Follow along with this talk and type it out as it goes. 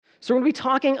So we're going to be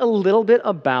talking a little bit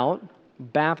about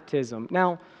baptism.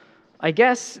 Now, I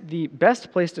guess the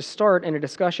best place to start in a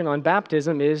discussion on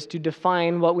baptism is to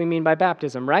define what we mean by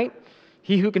baptism, right?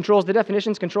 He who controls the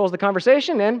definitions controls the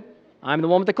conversation, and I'm the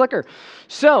one with the clicker.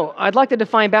 So I'd like to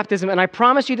define baptism, and I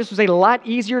promise you this was a lot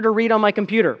easier to read on my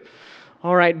computer.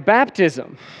 All right,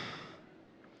 baptism.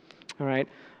 All right.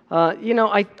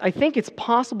 I think it's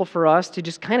possible for us to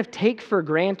just kind of take for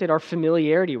granted our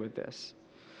familiarity with this.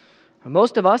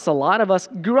 Most of us, a lot of us,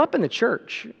 grew up in the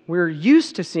church. We're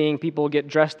used to seeing people get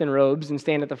dressed in robes and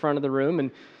stand at the front of the room,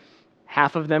 and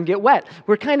half of them get wet.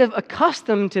 We're kind of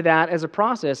accustomed to that as a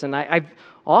process, and I've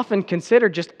often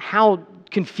considered just how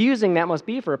confusing that must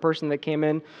be for a person that came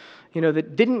in,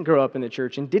 that didn't grow up in the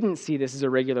church and didn't see this as a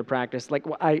regular practice. Like,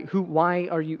 why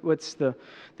are you? What's the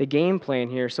game plan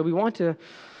here? So we want to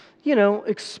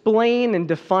explain and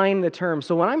define the term.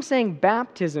 So when I'm saying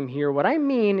baptism here, what I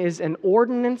mean is an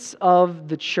ordinance of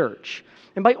the church.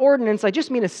 And by ordinance, I just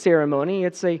mean a ceremony.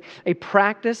 It's a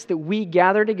practice that we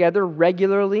gather together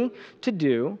regularly to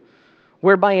do,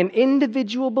 whereby an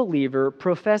individual believer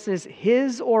professes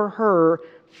his or her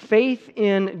faith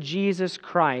in Jesus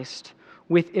Christ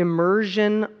with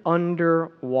immersion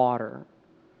under water.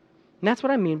 And that's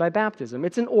what I mean by baptism.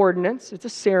 It's an ordinance, it's a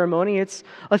ceremony, it's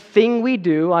a thing we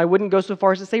do. I wouldn't go so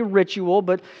far as to say ritual,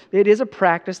 but it is a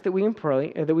practice that we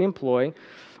employ,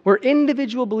 where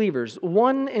individual believers,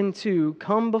 1 and 2,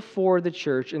 come before the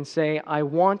church and say, I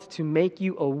want to make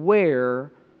you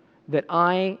aware that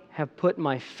I have put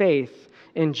my faith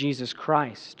in Jesus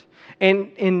Christ.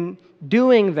 And in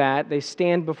doing that, they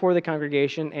stand before the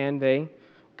congregation and they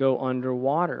go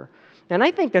underwater. And I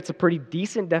think that's a pretty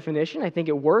decent definition. I think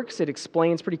it works. It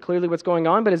explains pretty clearly what's going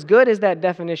on. But as good as that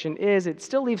definition is, it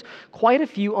still leaves quite a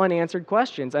few unanswered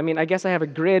questions. I mean, I guess I have a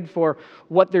grid for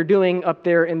what they're doing up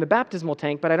there in the baptismal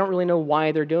tank, but I don't really know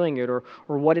why they're doing it or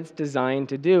what it's designed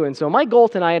to do. And so my goal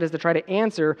tonight is to try to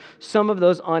answer some of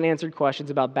those unanswered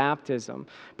questions about baptism.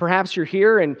 Perhaps you're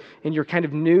here and you're kind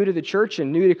of new to the church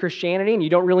and new to Christianity and you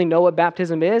don't really know what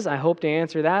baptism is. I hope to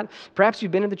answer that. Perhaps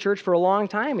you've been in the church for a long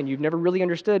time and you've never really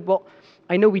understood, well,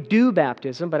 I know we do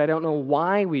baptism, but I don't know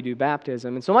why we do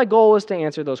baptism. And so my goal is to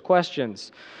answer those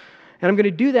questions. And I'm going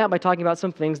to do that by talking about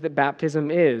some things that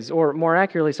baptism is, or more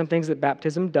accurately, some things that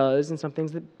baptism does and some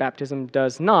things that baptism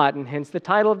does not. And hence the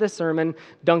title of this sermon,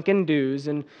 Dunkin Do's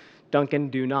and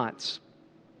Dunkin DoNots.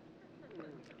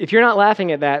 If you're not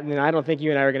laughing at that, then I don't think you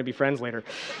and I are going to be friends later.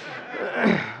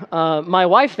 My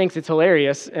wife thinks it's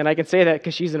hilarious, and I can say that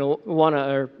because she's in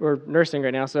Awana or nursing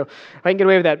right now, so I can get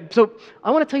away with that. So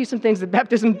I want to tell you some things that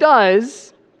baptism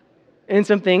does and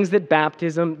some things that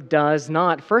baptism does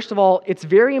not. First of all, it's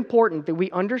very important that we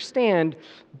understand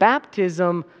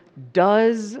baptism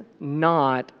does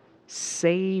not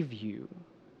save you.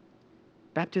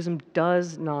 Baptism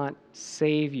does not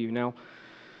save you. Now,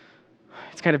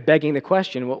 it's kind of begging the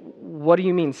question, what do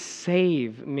you mean,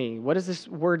 save me? What does this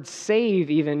word save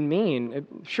even mean?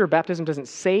 Sure, baptism doesn't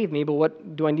save me, but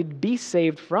what do I need to be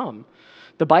saved from?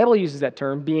 The Bible uses that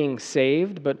term, being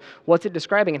saved, but what's it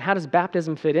describing, and how does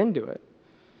baptism fit into it?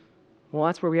 Well,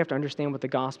 that's where we have to understand what the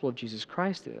gospel of Jesus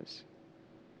Christ is.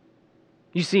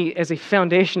 You see, as a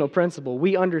foundational principle,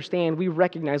 we understand, we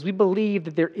recognize, we believe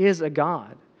that there is a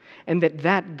God, and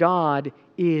that God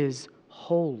is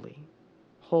holy,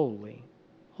 holy,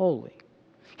 holy.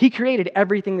 He created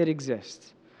everything that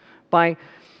exists by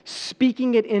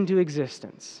speaking it into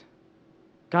existence.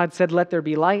 God said, let there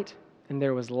be light, and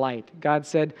there was light. God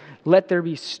said, let there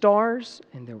be stars,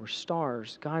 and there were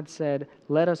stars. God said,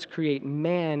 let us create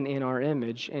man in our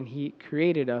image, and He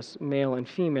created us, male and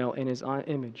female, in His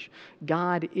image.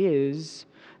 God is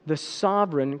the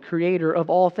sovereign creator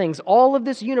of all things. All of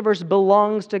this universe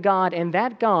belongs to God, and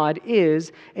that God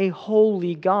is a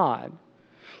holy God.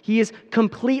 He is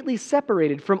completely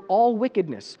separated from all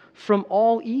wickedness, from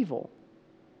all evil.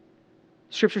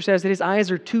 Scripture says that His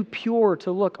eyes are too pure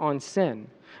to look on sin.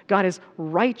 God is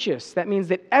righteous. That means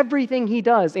that everything He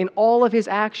does in all of His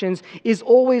actions is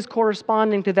always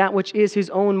corresponding to that which is His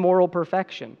own moral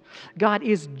perfection. God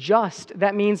is just.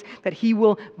 That means that He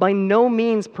will by no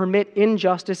means permit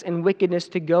injustice and wickedness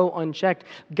to go unchecked.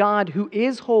 God, who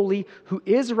is holy, who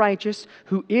is righteous,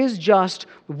 who is just,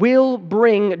 will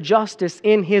bring justice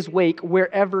in His wake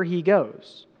wherever He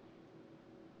goes.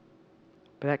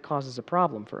 But that causes a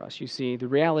problem for us. You see, the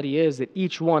reality is that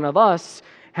each one of us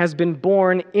has been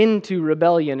born into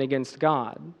rebellion against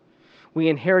God. We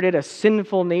inherited a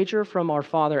sinful nature from our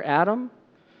father Adam,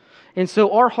 and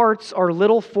so our hearts are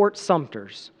little Fort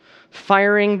Sumters,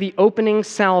 firing the opening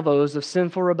salvos of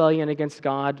sinful rebellion against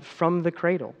God from the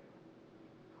cradle.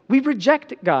 We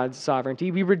reject God's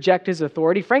sovereignty. We reject his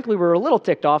authority. Frankly, we're a little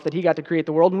ticked off that he got to create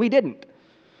the world and we didn't.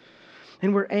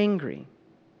 And we're angry.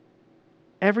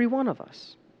 Every one of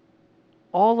us.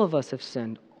 All of us have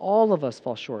sinned. All of us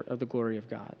fall short of the glory of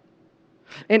God.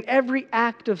 And every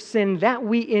act of sin that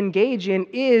we engage in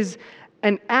is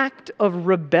an act of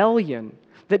rebellion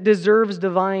that deserves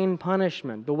divine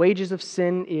punishment. The wages of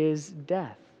sin is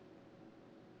death.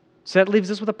 So that leaves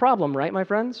us with a problem, right, my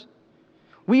friends?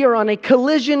 We are on a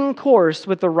collision course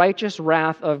with the righteous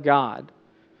wrath of God.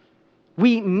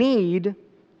 We need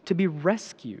to be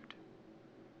rescued.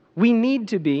 We need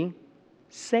to be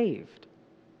saved.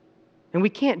 And we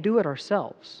can't do it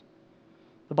ourselves.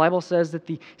 The Bible says that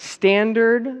the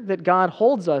standard that God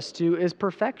holds us to is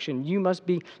perfection. You must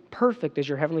be perfect as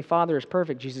your heavenly Father is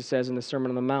perfect, Jesus says in the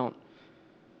Sermon on the Mount.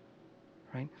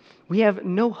 Right? We have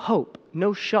no hope,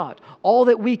 no shot. All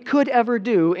that we could ever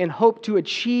do and hope to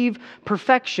achieve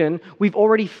perfection, we've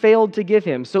already failed to give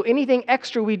him. So anything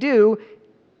extra we do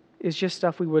is just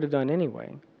stuff we would have done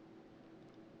anyway.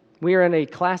 We are in a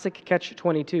classic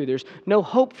catch-22. There's no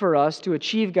hope for us to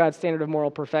achieve God's standard of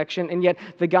moral perfection, and yet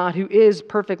the God who is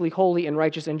perfectly holy and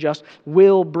righteous and just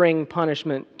will bring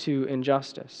punishment to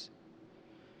injustice.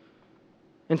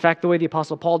 In fact, the way the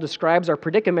Apostle Paul describes our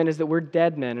predicament is that we're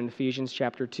dead men in Ephesians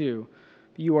chapter 2.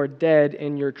 You are dead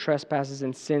in your trespasses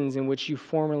and sins in which you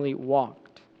formerly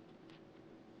walked,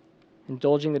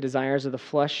 indulging the desires of the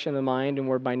flesh and the mind, and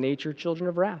were by nature children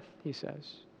of wrath, he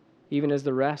says, even as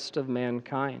the rest of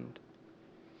mankind.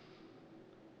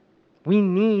 We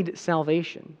need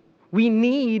salvation. We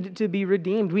need to be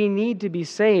redeemed. We need to be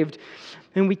saved.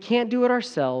 And we can't do it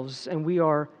ourselves, and we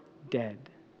are dead.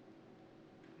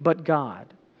 But God,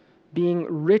 being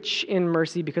rich in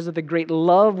mercy because of the great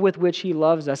love with which he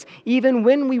loves us, even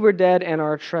when we were dead in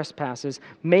our trespasses,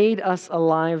 made us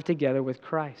alive together with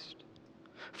Christ.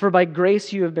 For by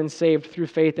grace you have been saved through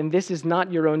faith, and this is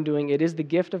not your own doing. It is the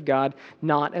gift of God,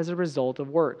 not as a result of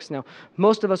works. Now,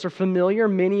 most of us are familiar,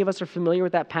 many of us are familiar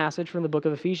with that passage from the book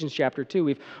of Ephesians chapter 2.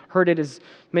 We've heard it as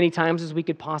many times as we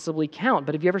could possibly count.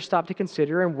 But have you ever stopped to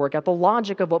consider and work out the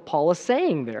logic of what Paul is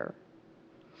saying there?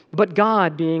 But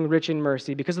God, being rich in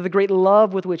mercy, because of the great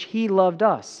love with which he loved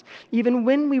us, even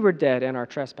when we were dead in our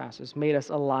trespasses, made us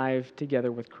alive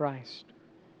together with Christ.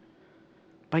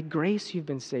 By grace you've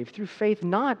been saved through faith,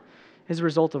 not as a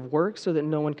result of works so that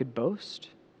no one could boast.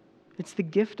 It's the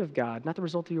gift of God, not the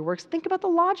result of your works. Think about the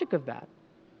logic of that.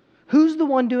 Who's the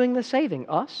one doing the saving,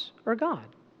 us or God?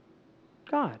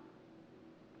 God.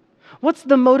 What's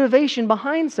the motivation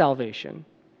behind salvation?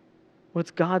 Well,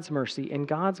 it's God's mercy and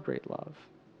God's great love.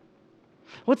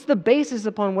 What's the basis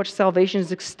upon which salvation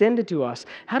is extended to us?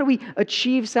 How do we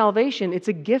achieve salvation? It's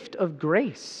a gift of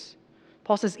grace.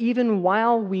 Paul says, even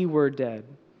while we were dead,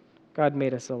 God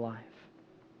made us alive.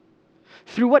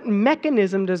 Through what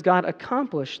mechanism does God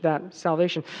accomplish that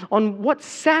salvation? On what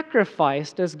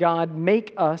sacrifice does God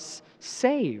make us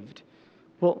saved?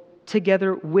 Well,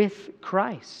 together with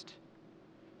Christ.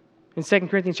 In 2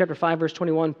 Corinthians chapter 5, verse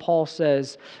 21, Paul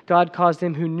says, God caused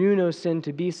him who knew no sin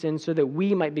to be sin so that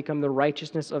we might become the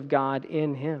righteousness of God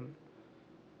in him.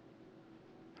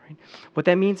 Right? What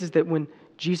that means is that when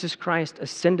Jesus Christ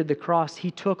ascended the cross,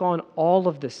 he took on all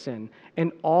of the sin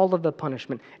and all of the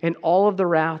punishment and all of the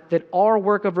wrath that our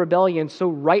work of rebellion so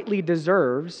rightly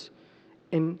deserves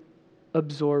and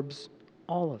absorbs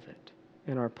all of it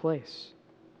in our place.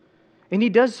 And he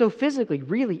does so physically,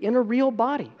 really, in a real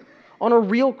body, on a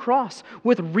real cross,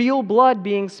 with real blood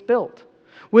being spilt,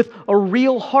 with a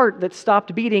real heart that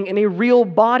stopped beating and a real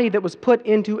body that was put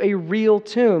into a real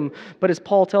tomb. But as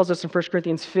Paul tells us in 1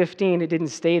 Corinthians 15, it didn't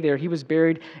stay there. He was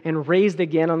buried and raised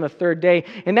again on the third day.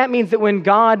 And that means that when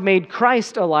God made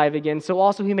Christ alive again, so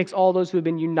also he makes all those who have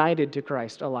been united to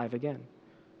Christ alive again.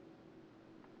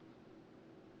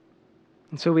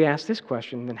 And so we ask this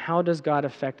question, then how does God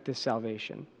affect this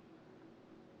salvation?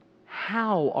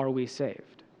 How are we saved?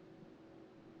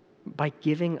 By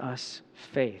giving us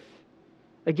faith.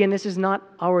 Again, this is not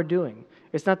our doing.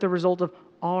 It's not the result of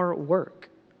our work.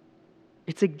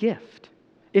 It's a gift.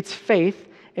 It's faith,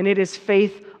 and it is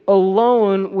faith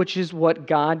alone, which is what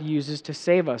God uses to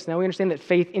save us. Now we understand that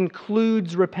faith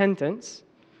includes repentance.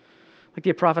 Like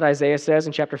the prophet Isaiah says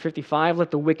in chapter 55, let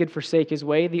the wicked forsake his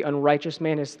way, the unrighteous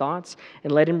man his thoughts,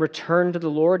 and let him return to the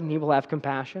Lord, and he will have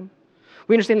compassion.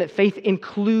 We understand that faith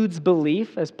includes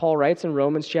belief, as Paul writes in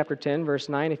Romans chapter 10, verse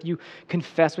 9. If you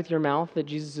confess with your mouth that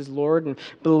Jesus is Lord and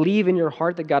believe in your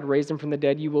heart that God raised him from the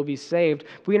dead, you will be saved.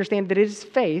 We understand that it is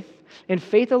faith, and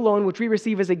faith alone, which we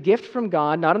receive as a gift from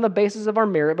God, not on the basis of our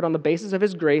merit, but on the basis of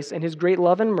his grace and his great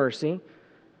love and mercy,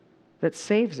 that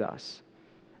saves us.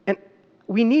 And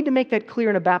we need to make that clear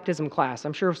in a baptism class.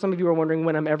 I'm sure some of you are wondering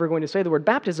when I'm ever going to say the word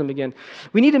baptism again.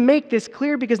 We need to make this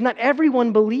clear because not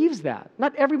everyone believes that.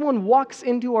 Not everyone walks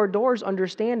into our doors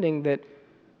understanding that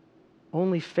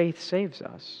only faith saves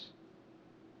us.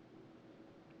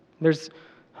 There's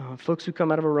folks who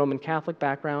come out of a Roman Catholic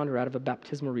background or out of a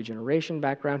baptismal regeneration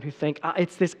background who think,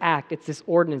 it's this act, it's this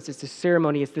ordinance, it's this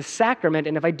ceremony, it's this sacrament,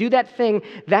 and if I do that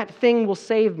thing will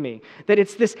save me. That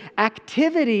it's this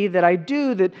activity that I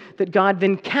do that God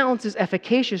then counts as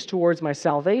efficacious towards my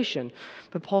salvation.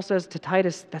 But Paul says to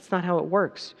Titus, that's not how it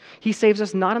works. He saves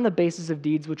us not on the basis of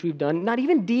deeds which we've done, not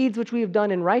even deeds which we have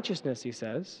done in righteousness, he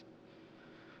says,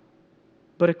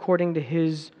 but according to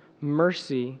his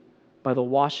mercy by the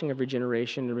washing of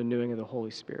regeneration and renewing of the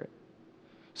Holy Spirit.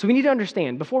 So we need to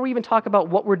understand, before we even talk about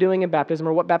what we're doing in baptism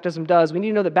or what baptism does, we need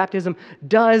to know that baptism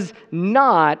does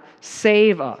not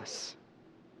save us.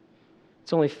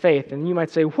 It's only faith. And you might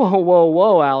say,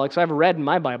 whoa, Alex, I've read in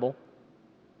my Bible.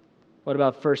 What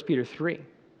about 1 Peter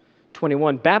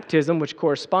 3:21? Baptism, which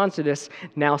corresponds to this,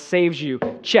 now saves you.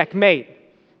 Checkmate.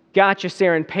 Gotcha,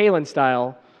 Sarah Palin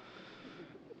style.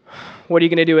 What are you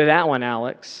going to do with that one,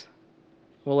 Alex?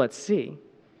 Well, let's see.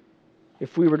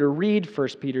 If we were to read 1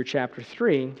 Peter chapter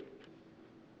 3,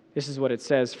 this is what it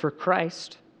says. For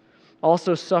Christ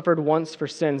also suffered once for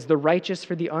sins, the righteous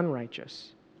for the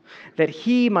unrighteous, that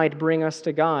he might bring us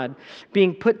to God,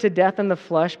 being put to death in the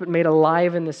flesh, but made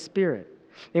alive in the Spirit,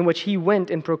 in which he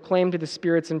went and proclaimed to the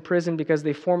spirits in prison because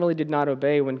they formerly did not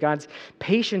obey, when God's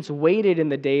patience waited in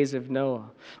the days of Noah,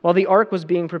 while the ark was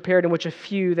being prepared, in which a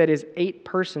few, that is 8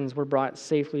 persons, were brought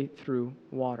safely through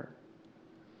water.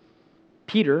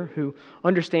 Peter, who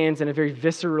understands in a very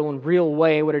visceral and real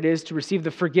way what it is to receive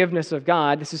the forgiveness of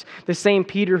God. This is the same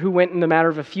Peter who went in the matter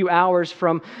of a few hours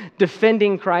from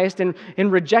defending Christ and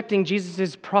rejecting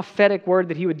Jesus' prophetic word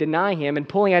that he would deny him and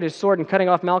pulling out his sword and cutting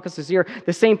off Malchus's ear.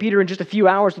 The same Peter in just a few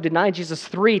hours who denied Jesus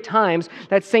 3 times.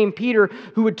 That same Peter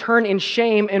who would turn in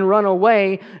shame and run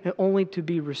away only to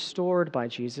be restored by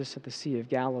Jesus at the Sea of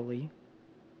Galilee.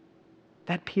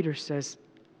 That Peter says,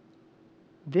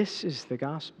 this is the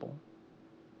gospel.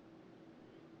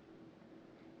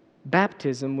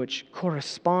 Baptism, which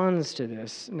corresponds to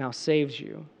this, now saves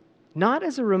you, not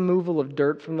as a removal of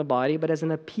dirt from the body, but as an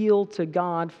appeal to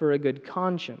God for a good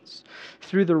conscience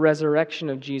through the resurrection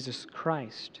of Jesus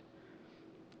Christ.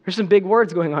 There's some big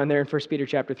words going on there in 1 Peter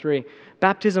chapter 3.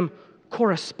 Baptism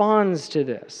corresponds to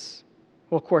this.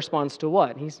 Well, corresponds to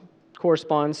what? He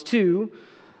corresponds to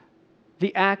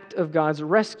the act of God's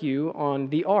rescue on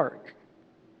the ark.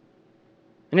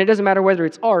 And it doesn't matter whether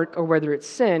it's ark or whether it's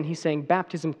sin, he's saying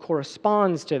baptism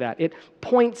corresponds to that. It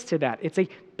points to that. It's a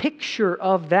picture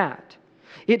of that.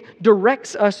 It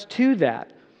directs us to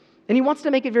that. And he wants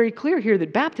to make it very clear here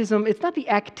that baptism, it's not the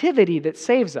activity that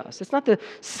saves us. It's not the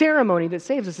ceremony that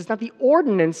saves us. It's not the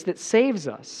ordinance that saves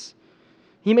us.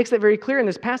 He makes that very clear in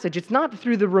this passage. It's not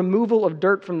through the removal of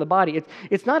dirt from the body.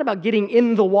 It's not about getting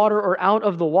in the water or out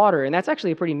of the water. And that's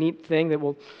actually a pretty neat thing that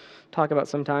we'll talk about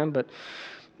sometime, but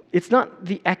it's not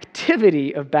the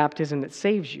activity of baptism that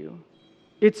saves you.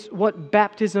 It's what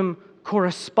baptism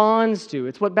corresponds to.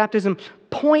 It's what baptism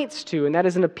points to, and that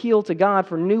is an appeal to God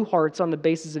for new hearts on the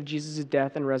basis of Jesus'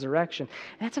 death and resurrection.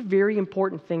 And that's a very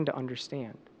important thing to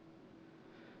understand.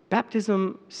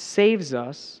 Baptism saves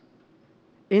us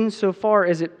insofar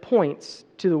as it points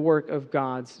to the work of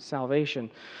God's salvation.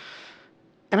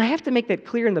 And I have to make that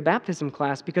clear in the baptism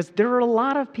class because there are a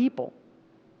lot of people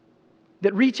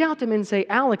that reach out to me and say,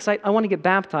 Alex, I want to get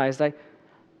baptized. I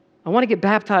want to get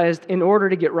baptized in order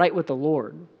to get right with the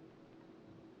Lord.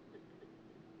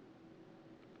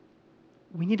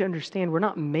 We need to understand we're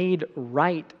not made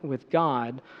right with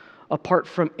God apart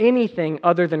from anything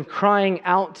other than crying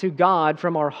out to God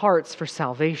from our hearts for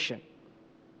salvation.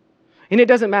 And it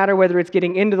doesn't matter whether it's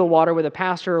getting into the water with a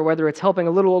pastor or whether it's helping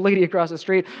a little old lady across the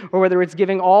street or whether it's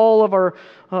giving all of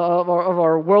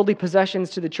our worldly possessions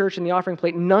to the church in the offering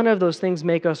plate. None of those things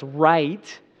make us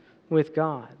right with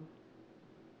God.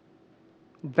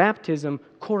 Baptism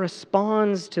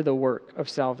corresponds to the work of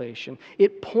salvation.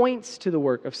 It points to the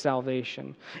work of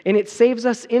salvation. And it saves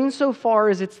us insofar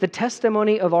as it's the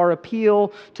testimony of our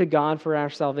appeal to God for our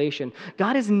salvation.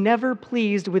 God is never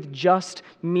pleased with just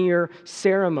mere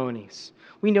ceremonies.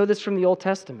 We know this from the Old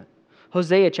Testament.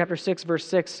 Hosea chapter 6, verse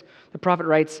 6, the prophet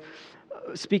writes,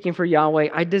 speaking for Yahweh,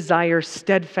 I desire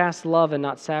steadfast love and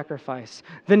not sacrifice,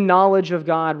 the knowledge of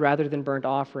God rather than burnt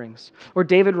offerings. Or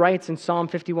David writes in Psalm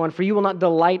 51, for you will not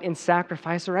delight in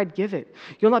sacrifice, or I'd give it.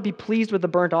 You'll not be pleased with the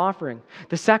burnt offering.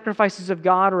 The sacrifices of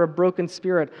God are a broken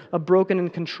spirit, a broken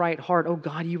and contrite heart. Oh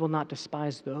God, you will not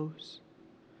despise those.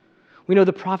 We know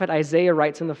the prophet Isaiah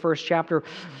writes in the first chapter,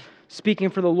 Speaking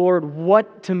for the Lord,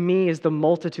 what to me is the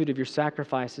multitude of your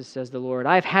sacrifices, says the Lord.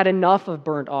 I've had enough of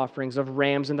burnt offerings, of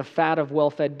rams, and the fat of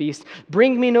well-fed beasts.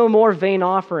 Bring me no more vain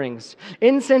offerings.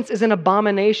 Incense is an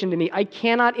abomination to me. I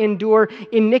cannot endure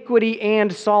iniquity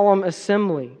and solemn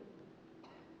assembly.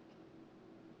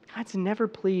 God's never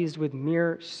pleased with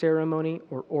mere ceremony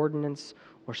or ordinance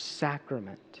or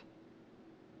sacrament.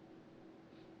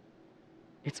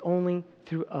 It's only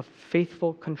through a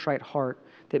faithful, contrite heart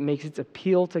that makes its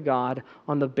appeal to God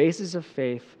on the basis of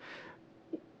faith,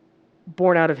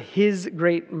 born out of His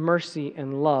great mercy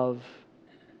and love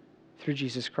through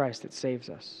Jesus Christ that saves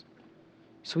us.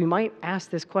 So we might ask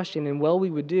this question, and well, we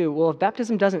would do, well, if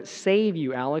baptism doesn't save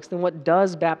you, Alex, then what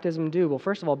does baptism do? Well,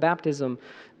 first of all, baptism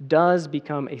does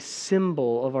become a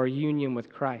symbol of our union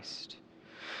with Christ.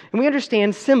 And we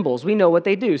understand symbols. We know what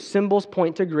they do. Symbols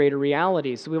point to greater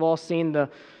realities. So we've all seen the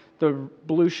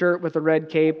blue shirt with the red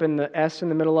cape and the S in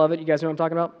the middle of it. You guys know what I'm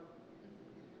talking about?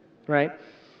 Right?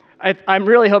 I'm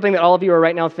really hoping that all of you are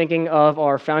right now thinking of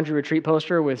our Foundry Retreat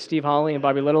poster with Steve Hawley and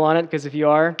Bobby Little on it, because if you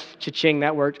are, cha-ching,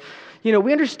 that worked. You know,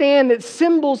 we understand that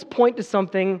symbols point to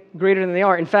something greater than they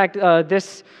are. In fact,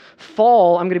 this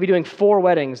fall, I'm going to be doing 4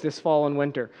 weddings this fall and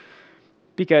winter,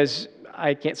 because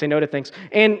I can't say no to things.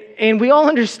 And we all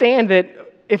understand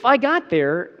that if I got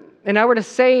there and I were to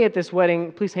say at this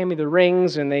wedding, please hand me the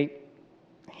rings, and they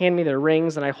hand me their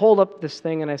rings, and I hold up this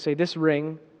thing and I say, this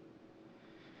ring,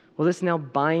 well, this now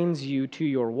binds you to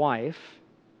your wife.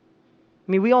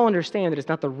 I mean, we all understand that it's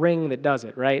not the ring that does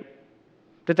it, right?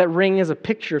 That ring is a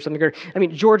picture of something greater. I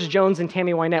mean, George Jones and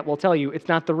Tammy Wynette will tell you it's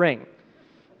not the ring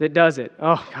that does it.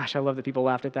 Oh, gosh, I love that people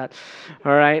laughed at that.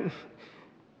 All right?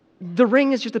 The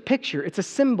ring is just a picture. It's a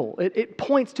symbol. It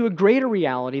points to a greater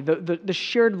reality, the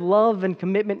shared love and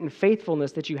commitment and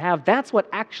faithfulness that you have. That's what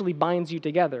actually binds you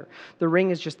together. The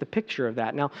ring is just the picture of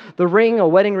that. Now, the ring, a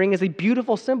wedding ring, is a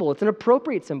beautiful symbol. It's an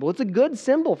appropriate symbol. It's a good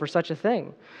symbol for such a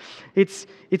thing. It's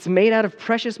made out of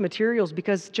precious materials,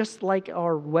 because just like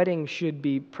our wedding should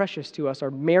be precious to us,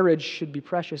 our marriage should be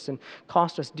precious and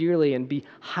cost us dearly and be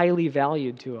highly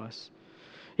valued to us.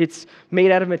 It's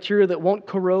made out of material that won't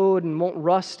corrode and won't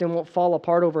rust and won't fall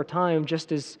apart over time,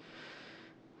 just as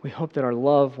we hope that our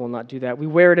love will not do that. We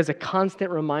wear it as a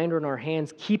constant reminder in our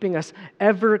hands, keeping us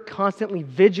ever constantly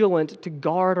vigilant to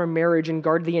guard our marriage and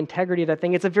guard the integrity of that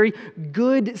thing. It's a very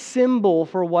good symbol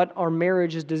for what our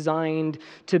marriage is designed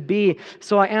to be.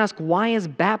 So I ask, why is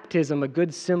baptism a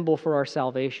good symbol for our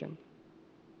salvation?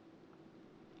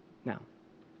 Now,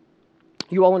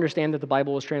 you all understand that the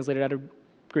Bible was translated out of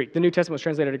Greek. The New Testament was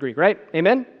translated to Greek, right?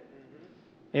 Amen?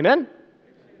 Mm-hmm. Amen?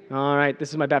 All right, this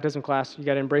is my baptism class. You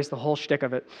got to embrace the whole shtick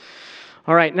of it.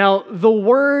 All right, now the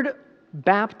word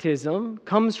baptism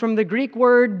comes from the Greek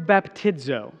word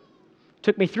baptizo.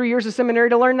 Took me 3 years of seminary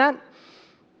to learn that.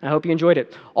 I hope you enjoyed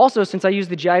it. Also, since I used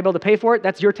the GI Bill to pay for it,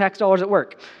 that's your tax dollars at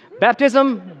work.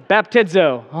 Baptism,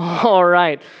 baptizo. All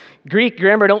right. Greek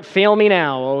grammar, don't fail me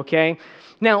now, okay?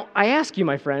 Now, I ask you,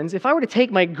 my friends, if I were to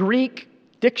take my Greek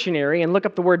dictionary and look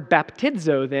up the word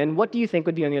baptizo, then what do you think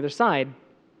would be on the other side?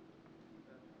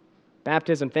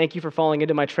 Baptism. Thank you for falling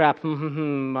into my trap.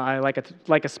 I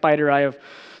like a spider, I have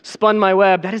spun my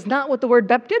web. That is not what the word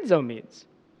baptizo means.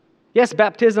 Yes,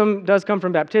 baptism does come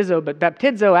from baptizo, but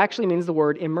baptizo actually means the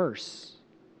word immerse,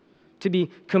 to be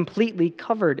completely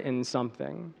covered in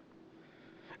something.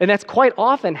 And that's quite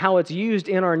often how it's used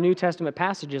in our New Testament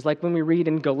passages, like when we read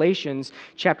in Galatians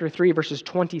chapter 3, verses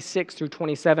 26 through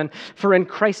 27, "For in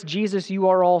Christ Jesus you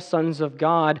are all sons of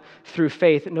God through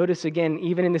faith." Notice again,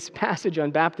 even in this passage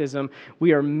on baptism,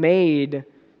 we are made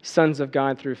sons of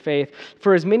God through faith.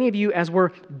 "For as many of you as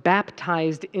were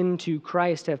baptized into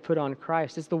Christ have put on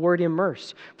Christ." It's the word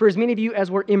immerse. "For as many of you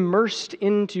as were immersed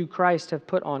into Christ have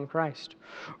put on Christ."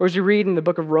 Or as you read in the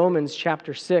book of Romans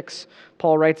chapter 6,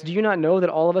 Paul writes, "Do you not know that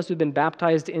all of us who have been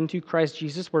baptized into Christ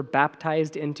Jesus were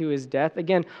baptized into his death?"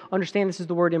 Again, understand this is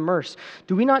the word immerse.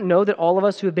 Do we not know that all of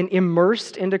us who have been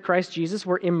immersed into Christ Jesus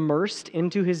were immersed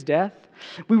into his death?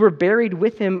 We were buried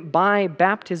with him by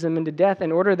baptism into death,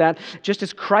 in order that, just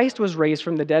as Christ was raised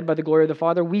from the dead by the glory of the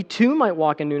Father, we too might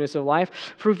walk in newness of life.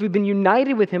 For if we've been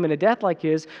united with him in a death like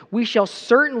his, we shall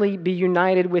certainly be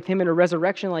united with him in a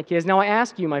resurrection like his. Now I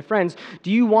ask you, my friends,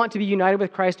 do you want to be united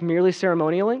with Christ merely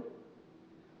ceremonially?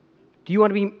 Do you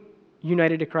want to be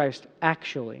united to Christ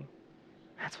actually?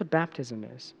 That's what baptism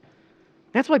is.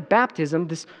 That's why baptism,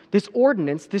 this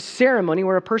ordinance, this ceremony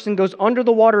where a person goes under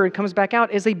the water and comes back out,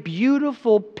 is a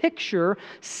beautiful picture,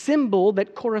 symbol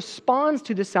that corresponds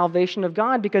to the salvation of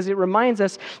God, because it reminds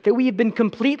us that we have been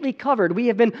completely covered. We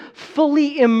have been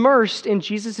fully immersed in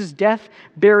Jesus' death,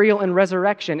 burial, and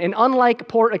resurrection. And unlike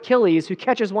poor Achilles, who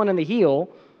catches one in the heel,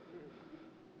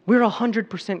 we're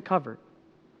 100% covered.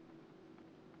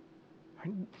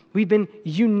 We've been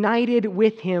united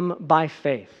with him by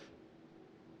faith.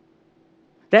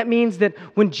 That means that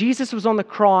when Jesus was on the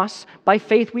cross, by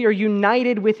faith we are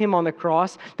united with him on the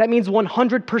cross. That means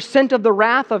 100% of the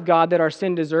wrath of God that our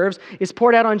sin deserves is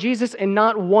poured out on Jesus, and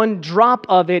not one drop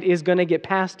of it is going to get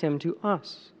past him to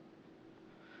us.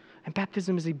 And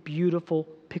baptism is a beautiful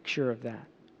picture of that.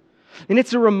 And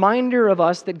it's a reminder of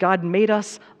us that God made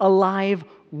us alive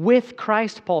with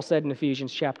Christ, Paul said in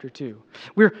Ephesians chapter 2.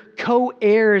 We're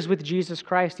co-heirs with Jesus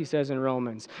Christ, he says in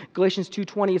Romans. Galatians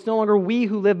 2:20, it's no longer we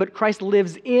who live, but Christ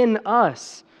lives in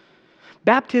us.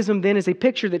 Baptism then is a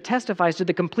picture that testifies to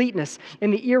the completeness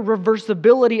and the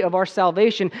irreversibility of our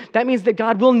salvation. That means that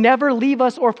God will never leave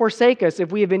us or forsake us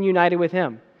if we have been united with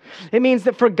him. It means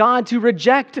that for God to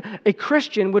reject a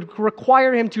Christian would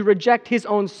require him to reject his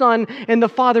own Son, and the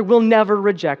Father will never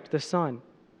reject the Son.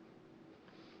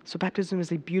 So baptism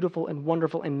is a beautiful and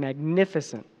wonderful and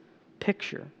magnificent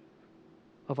picture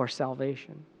of our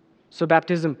salvation. So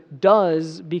baptism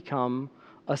does become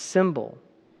a symbol.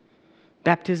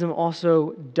 Baptism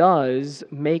also does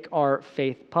make our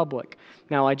faith public.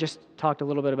 Now, I just talked a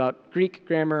little bit about Greek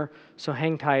grammar, so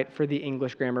hang tight for the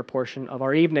English grammar portion of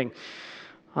our evening.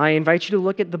 I invite you to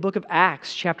look at the book of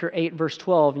Acts, chapter 8, verse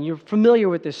 12. And you're familiar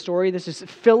with this story. This is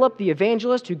Philip, the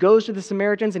evangelist, who goes to the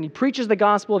Samaritans and he preaches the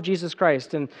gospel of Jesus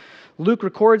Christ. And Luke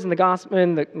records in the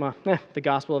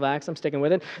Gospel of Acts, I'm sticking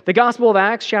with it, the Gospel of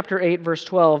Acts, chapter 8, verse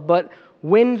 12. But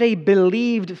when they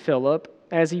believed Philip,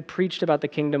 as he preached about the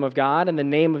kingdom of God and the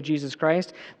name of Jesus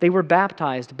Christ, they were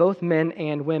baptized, both men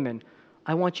and women.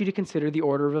 I want you to consider the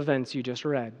order of events you just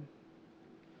read.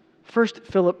 First,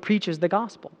 Philip preaches the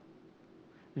gospel.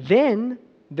 Then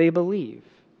they believe.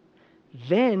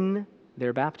 Then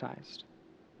they're baptized.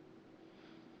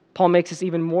 Paul makes this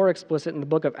even more explicit in the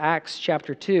book of Acts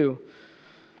chapter 2,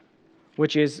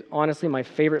 which is honestly my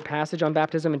favorite passage on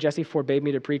baptism, and Jesse forbade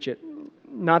me to preach it.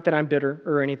 Not that I'm bitter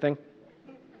or anything.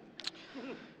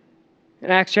 In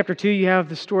Acts chapter 2, you have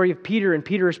the story of Peter, and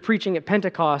Peter is preaching at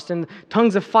Pentecost, and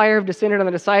tongues of fire have descended on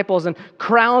the disciples, and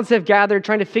crowds have gathered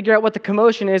trying to figure out what the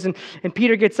commotion is, and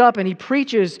Peter gets up and he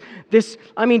preaches this,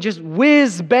 just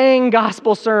whiz-bang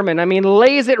gospel sermon.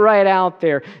 Lays it right out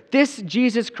there. This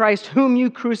Jesus Christ, whom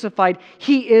you crucified,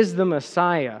 he is the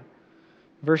Messiah.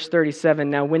 Verse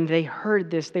 37, now when they heard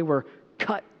this, they were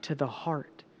cut to the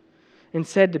heart and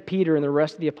said to Peter and the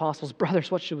rest of the apostles,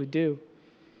 brothers, what should we do?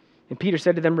 And Peter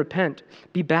said to them, repent,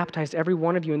 be baptized, every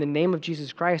one of you, in the name of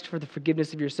Jesus Christ for the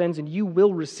forgiveness of your sins, and you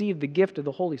will receive the gift of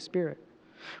the Holy Spirit.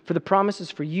 For the promise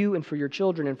is for you and for your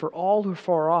children and for all who are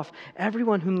far off,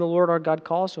 everyone whom the Lord our God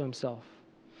calls to himself.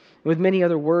 And with many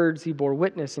other words he bore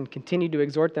witness and continued to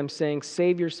exhort them, saying,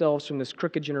 save yourselves from this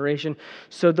crooked generation.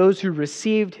 So those who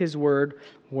received his word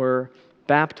were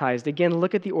baptized. Again,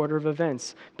 look at the order of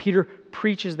events. Peter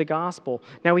preaches the gospel.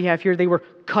 Now we have here, they were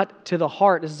cut to the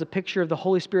heart. This is a picture of the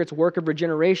Holy Spirit's work of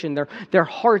regeneration. Their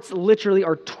hearts literally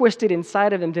are twisted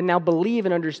inside of them to now believe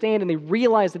and understand, and they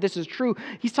realize that this is true.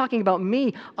 He's talking about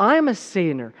me. I'm a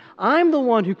sinner. I'm the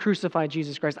one who crucified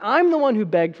Jesus Christ. I'm the one who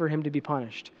begged for him to be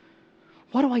punished.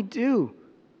 What do I do?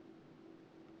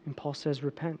 And Paul says,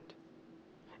 repent.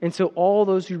 And so all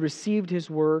those who received his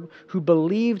word, who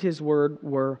believed his word,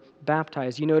 were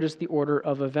baptized. You notice the order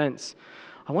of events.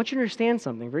 I want you to understand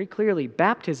something very clearly.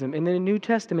 Baptism in the New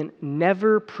Testament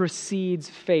never precedes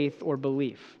faith or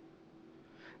belief.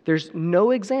 There's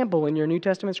no example in your New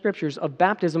Testament scriptures of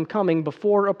baptism coming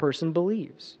before a person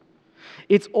believes.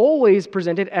 It's always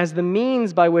presented as the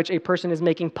means by which a person is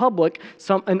making public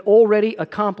an already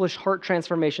accomplished heart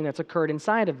transformation that's occurred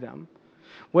inside of them.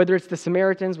 Whether it's the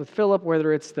Samaritans with Philip,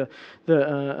 whether it's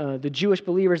the Jewish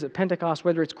believers at Pentecost,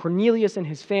 whether it's Cornelius and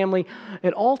his family,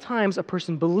 at all times a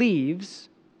person believes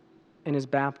and is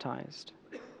baptized.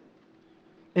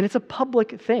 And it's a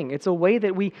public thing. It's a way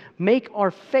that we make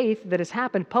our faith that has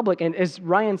happened public. And as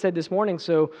Ryan said this morning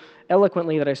so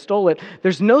eloquently that I stole it,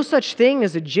 there's no such thing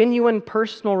as a genuine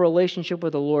personal relationship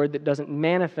with the Lord that doesn't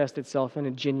manifest itself in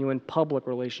a genuine public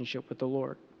relationship with the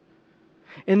Lord.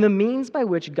 And the means by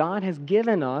which God has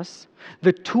given us,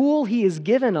 the tool he has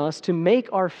given us to make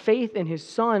our faith in his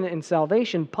Son and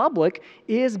salvation public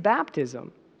is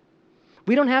baptism.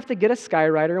 We don't have to get a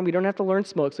skywriter, and we don't have to learn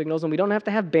smoke signals, and we don't have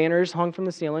to have banners hung from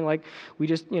the ceiling like we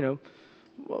just,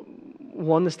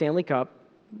 won the Stanley Cup.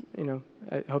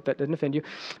 I hope that doesn't offend you.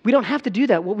 We don't have to do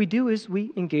that. What we do is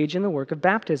we engage in the work of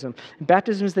baptism.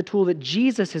 Baptism is the tool that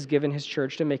Jesus has given his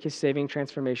church to make his saving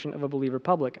transformation of a believer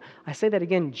public. I say that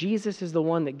again, Jesus is the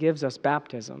one that gives us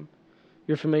baptism.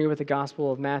 You're familiar with the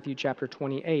Gospel of Matthew chapter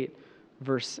 28,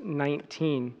 verse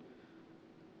 19.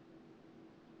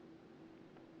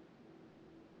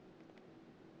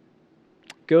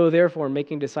 Go, therefore,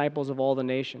 making disciples of all the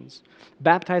nations,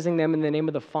 baptizing them in the name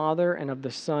of the Father and of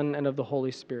the Son and of the Holy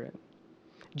Spirit.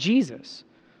 Jesus,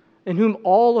 in whom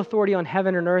all authority on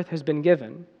heaven and earth has been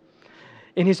given,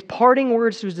 in his parting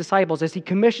words to his disciples as he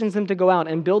commissions them to go out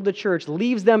and build the church,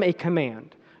 leaves them a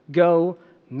command. Go,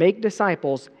 make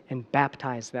disciples, and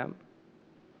baptize them.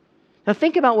 Now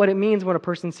think about what it means when a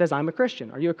person says, I'm a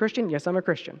Christian. Are you a Christian? Yes, I'm a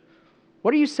Christian.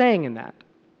 What are you saying in that?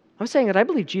 I'm saying that I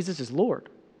believe Jesus is Lord.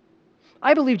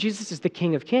 I believe Jesus is the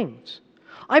King of Kings.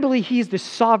 I believe he is the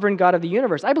sovereign God of the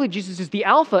universe. I believe Jesus is the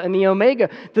Alpha and the Omega,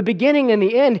 the beginning and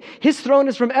the end. His throne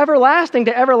is from everlasting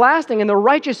to everlasting, and the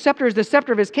righteous scepter is the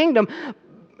scepter of his kingdom.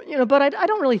 But I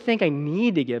don't really think I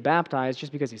need to get baptized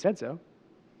just because he said so.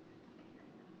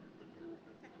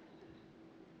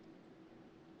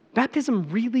 Baptism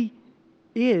really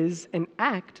is an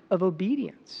act of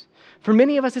obedience. For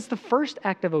many of us, it's the first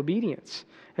act of obedience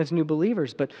as new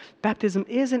believers, but baptism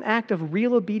is an act of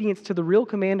real obedience to the real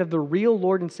command of the real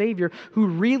Lord and Savior who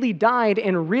really died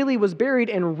and really was buried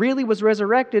and really was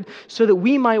resurrected so that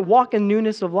we might walk in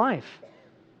newness of life.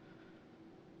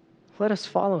 Let us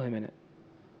follow him in it.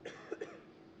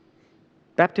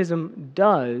 Baptism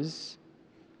does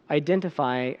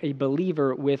identify a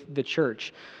believer with the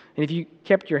church. And if you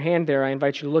kept your hand there, I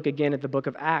invite you to look again at the book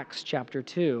of Acts, chapter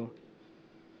 2.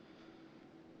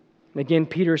 And again,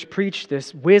 Peter's preached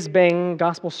this whiz-bang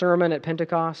gospel sermon at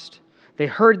Pentecost. They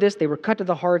heard this, they were cut to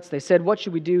the hearts. They said, what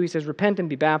should we do? He says, repent and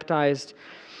be baptized.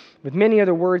 With many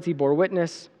other words, he bore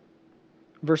witness.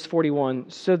 Verse 41,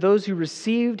 so those who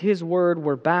received his word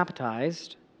were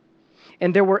baptized,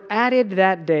 and there were added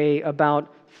that day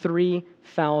about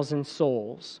 3,000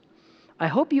 souls. I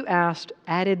hope you asked,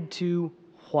 added to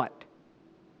what?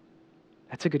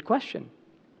 That's a good question.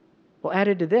 Well,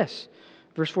 added to this.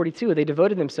 Verse 42, they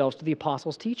devoted themselves to the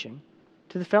apostles' teaching,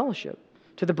 to the fellowship,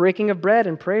 to the breaking of bread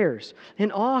and prayers.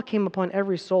 And awe came upon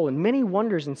every soul, and many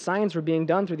wonders and signs were being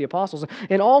done through the apostles.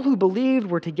 And all who believed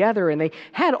were together, and they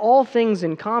had all things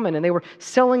in common, and they were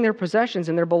selling their possessions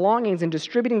and their belongings and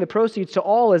distributing the proceeds to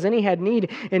all as any had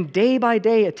need. And day by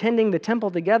day, attending the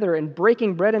temple together and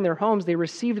breaking bread in their homes, they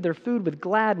received their food with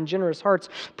glad and generous hearts,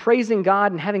 praising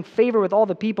God and having favor with all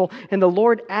the people. And the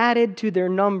Lord added to their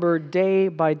number day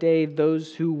by day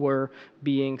those who were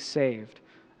being saved.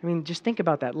 I mean, just think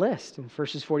about that list in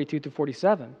verses 42 through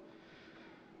 47.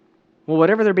 Well,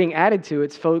 whatever they're being added to,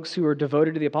 it's folks who are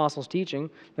devoted to the apostles' teaching,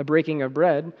 the breaking of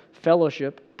bread,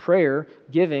 fellowship, prayer,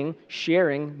 giving,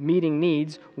 sharing, meeting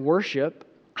needs, worship.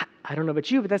 I don't know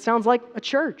about you, but that sounds like a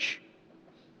church.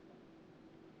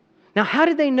 Now, how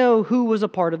did they know who was a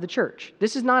part of the church?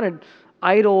 This is not an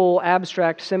idle,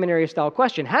 abstract, seminary-style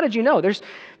question. How did you know? There's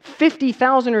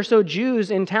 50,000 or so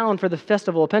Jews in town for the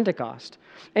festival of Pentecost.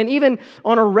 And even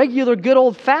on a regular, good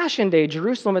old-fashioned day,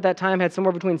 Jerusalem at that time had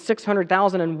somewhere between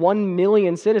 600,000 and 1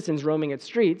 million citizens roaming its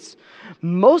streets.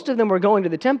 Most of them were going to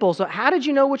the temple. So how did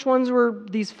you know which ones were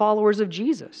these followers of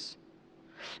Jesus?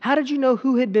 How did you know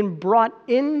who had been brought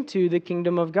into the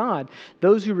kingdom of God?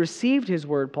 Those who received his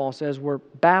word, Paul says, were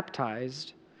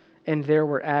baptized, and there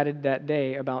were added that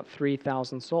day about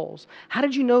 3,000 souls. How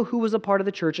did you know who was a part of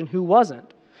the church and who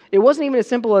wasn't? It wasn't even as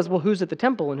simple as, well, who's at the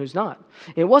temple and who's not.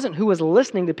 It wasn't who was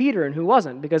listening to Peter and who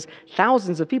wasn't, because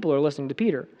thousands of people are listening to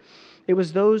Peter. It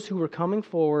was those who were coming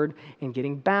forward and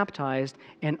getting baptized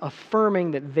and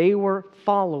affirming that they were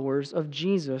followers of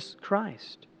Jesus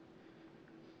Christ.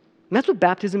 And that's what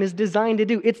baptism is designed to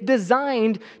do. It's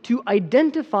designed to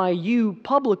identify you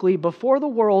publicly before the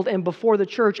world and before the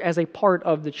church as a part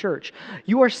of the church.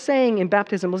 You are saying in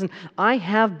baptism, listen, I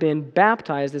have been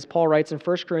baptized, as Paul writes in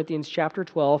 1 Corinthians chapter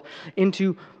 12,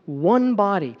 into one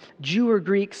body. Jew or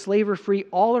Greek, slave or free,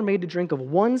 all are made to drink of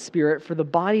one spirit, for the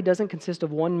body doesn't consist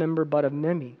of one member but of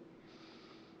many.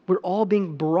 We're all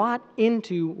being brought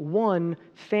into one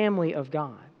family of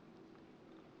God.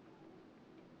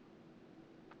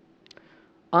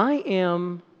 I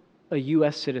am a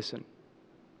U.S. citizen.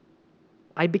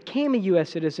 I became a U.S.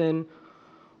 citizen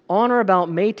on or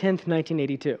about May 10th,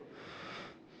 1982.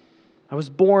 I was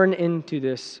born into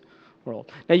this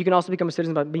world. Now, you can also become a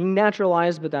citizen by being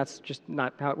naturalized, but that's just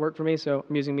not how it worked for me, so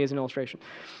I'm using me as an illustration.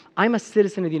 I'm a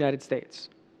citizen of the United States.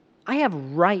 I have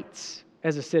rights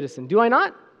as a citizen, do I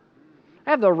not? I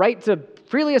have the right to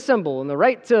freely assemble and the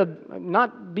right to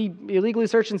not be illegally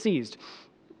searched and seized.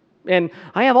 And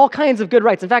I have all kinds of good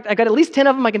rights. In fact, I got at least 10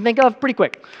 of them I can think of pretty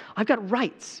quick. I've got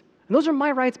rights. And those are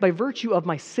my rights by virtue of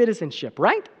my citizenship,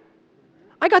 right?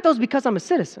 I got those because I'm a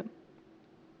citizen.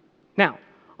 Now,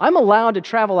 I'm allowed to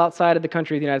travel outside of the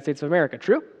country of the United States of America,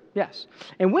 true? Yes.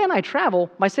 And when I travel,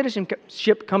 my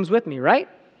citizenship comes with me, right?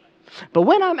 But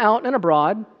when I'm out and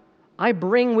abroad, I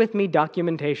bring with me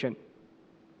documentation.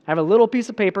 I have a little piece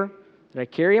of paper that I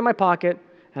carry in my pocket,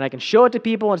 and I can show it to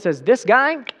people, and it says, this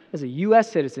guy is a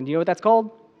U.S. citizen. Do you know what that's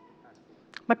called?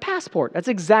 My passport. That's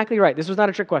exactly right. This was not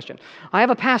a trick question. I have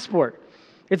a passport.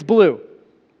 It's blue,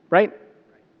 right?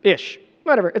 Ish.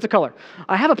 Whatever. It's a color.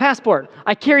 I have a passport.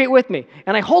 I carry it with me,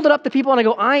 and I hold it up to people, and I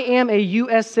go, I am a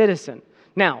U.S. citizen.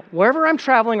 Now, wherever I'm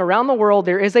traveling around the world,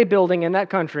 there is a building in that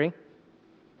country.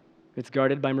 It's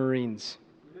guarded by Marines.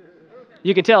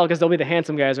 You can tell because they'll be the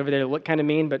handsome guys over there that look kind of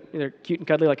mean, but they're cute and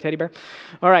cuddly like a teddy bear.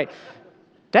 All right.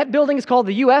 That building is called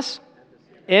the U.S.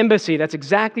 Embassy. That's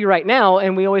exactly right. Now,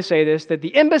 and we always say this, that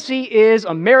the embassy is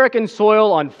American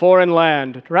soil on foreign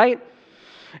land, right?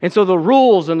 And so the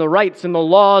rules and the rights and the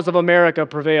laws of America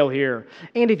prevail here.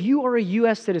 And if you are a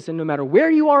U.S. citizen, no matter where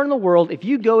you are in the world, if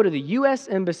you go to the U.S.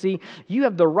 Embassy, you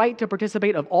have the right to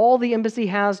participate of all the embassy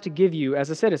has to give you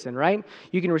as a citizen, right?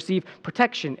 You can receive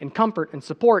protection and comfort and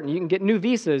support, and you can get new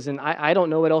visas, and I don't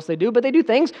know what else they do, but they do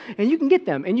things, and you can get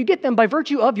them. And you get them by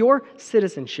virtue of your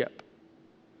citizenship.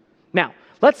 Now,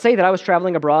 let's say that I was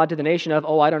traveling abroad to the nation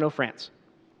of, France.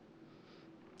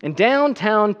 In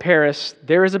downtown Paris,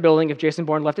 there is a building, if Jason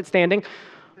Bourne left it standing,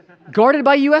 guarded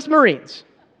by U.S. Marines.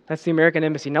 That's the American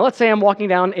Embassy. Now, let's say I'm walking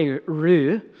down a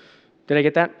rue. Did I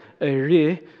get that? A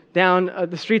rue. Down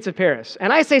the streets of Paris.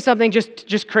 And I say something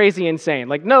just crazy insane.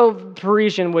 Like, no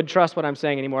Parisian would trust what I'm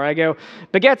saying anymore. I go,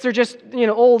 baguettes are just,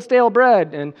 old stale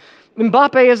bread. And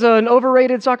Mbappe is an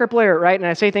overrated soccer player, right? And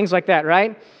I say things like that,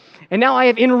 right? And now I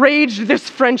have enraged this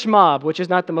French mob, which is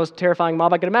not the most terrifying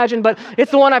mob I could imagine, but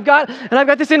it's the one I've got. And I've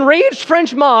got this enraged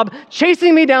French mob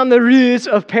chasing me down the rues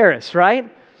of Paris, right?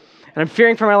 And I'm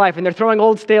fearing for my life. And they're throwing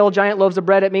old, stale, giant loaves of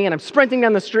bread at me. And I'm sprinting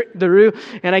down the rue.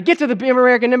 And I get to the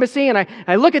American Embassy. And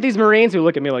I look at these Marines who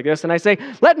look at me like this. And I say,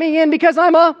 let me in because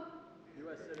I'm a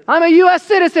U.S.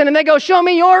 citizen. And they go, show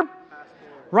me your passport.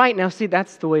 Right. Now, see,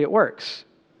 that's the way it works.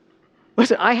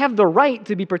 Listen, I have the right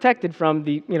to be protected from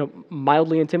the,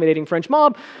 mildly intimidating French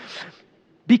mob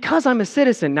because I'm a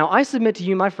citizen. Now, I submit to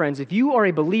you, my friends, if you are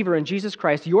a believer in Jesus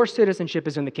Christ, your citizenship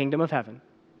is in the kingdom of heaven.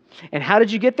 And how did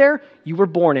you get there? You were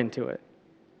born into it.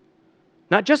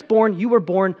 Not just born, you were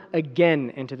born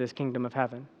again into this kingdom of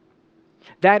heaven.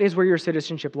 That is where your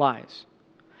citizenship lies.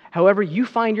 However, you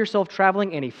find yourself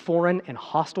traveling in a foreign and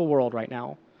hostile world right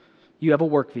now. You have a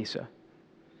work visa.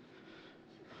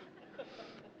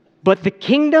 But the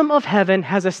kingdom of heaven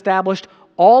has established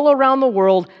all around the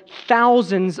world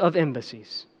thousands of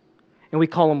embassies. And we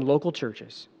call them local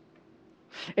churches.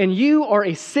 And you are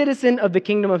a citizen of the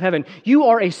kingdom of heaven. You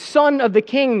are a son of the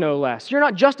king, no less. You're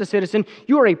not just a citizen.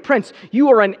 You are a prince.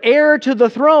 You are an heir to the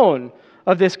throne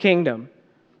of this kingdom.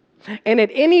 And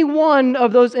at any one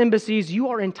of those embassies, you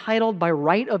are entitled by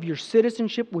right of your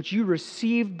citizenship, which you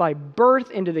received by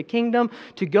birth into the kingdom,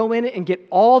 to go in and get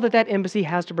all that embassy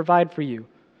has to provide for you.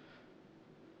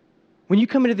 When you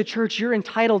come into the church, you're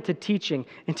entitled to teaching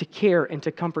and to care and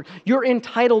to comfort. You're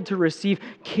entitled to receive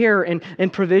care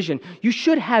and provision. You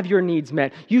should have your needs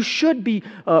met. You should be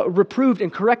reproved and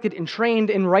corrected and trained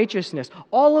in righteousness.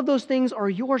 All of those things are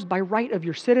yours by right of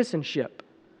your citizenship.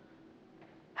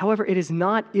 However, it is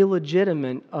not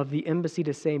illegitimate of the embassy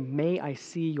to say, may I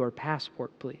see your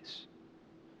passport, please?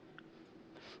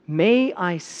 May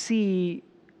I see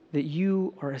that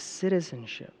you are a citizen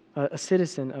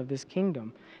of this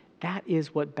kingdom? That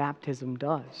is what baptism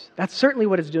does. That's certainly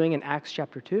what it's doing in Acts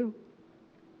chapter 2.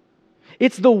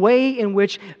 It's the way in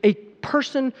which a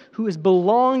person who has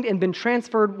belonged and been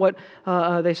transferred,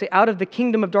 they say, out of the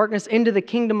kingdom of darkness into the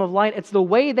kingdom of light. It's the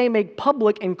way they make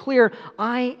public and clear,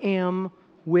 I am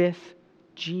with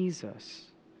Jesus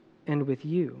and with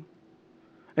you.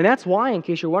 And that's why, in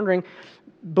case you're wondering,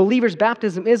 believers'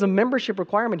 baptism is a membership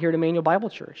requirement here at Emmanuel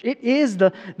Bible Church. It is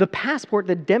the passport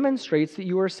that demonstrates that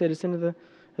you are a citizen of the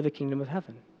kingdom of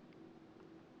heaven.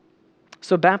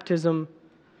 So baptism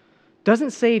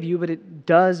doesn't save you, but it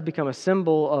does become a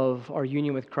symbol of our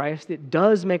union with Christ. It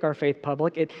does make our faith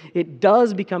public. It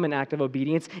does become an act of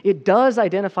obedience. It does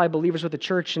identify believers with the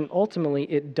church, and ultimately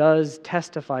it does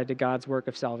testify to God's work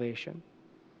of salvation.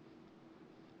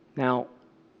 Now,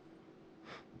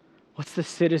 what's the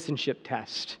citizenship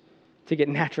test to get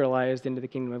naturalized into the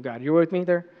kingdom of God? You with me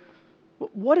there?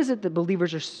 What is it that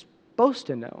believers are supposed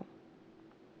to know?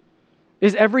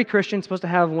 Is every Christian supposed to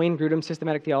have Wayne Grudem's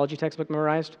systematic theology textbook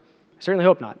memorized? I certainly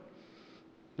hope not.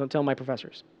 Don't tell my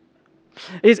professors.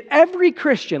 Is every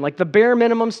Christian, like the bare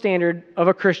minimum standard of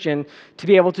a Christian, to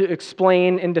be able to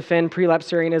explain and defend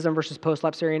prelapsarianism versus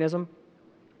postlapsarianism?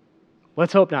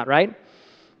 Let's hope not, right?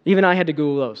 Even I had to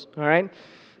Google those, all right?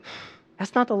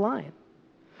 That's not the line.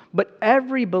 But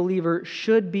every believer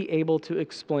should be able to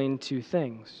explain two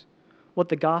things. what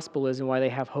the gospel is and why they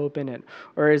have hope in it.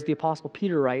 Or as the Apostle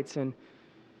Peter writes in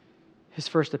his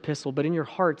first epistle, but in your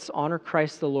hearts honor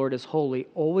Christ the Lord as holy,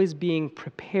 always being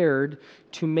prepared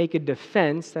to make a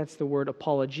defense, that's the word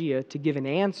apologia, to give an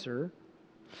answer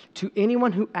to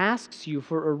anyone who asks you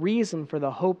for a reason for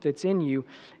the hope that's in you,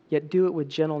 yet do it with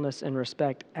gentleness and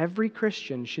respect. Every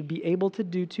Christian should be able to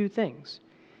do two things: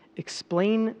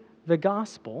 explain the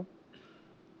gospel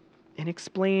and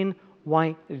explain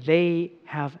why they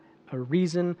have a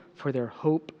reason for their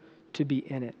hope to be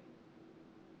in it.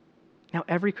 Now,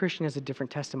 every Christian has a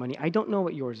different testimony. I don't know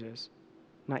what yours is.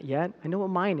 Not yet. I know what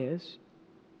mine is.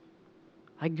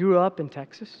 I grew up in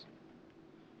Texas.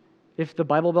 If the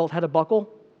Bible Belt had a buckle,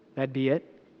 that'd be it.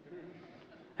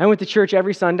 I went to church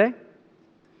every Sunday.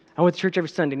 I went to church every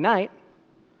Sunday night.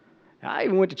 I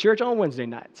even went to church on Wednesday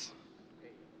nights,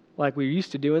 like we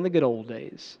used to do in the good old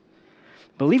days.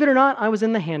 Believe it or not, I was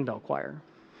in the handbell choir.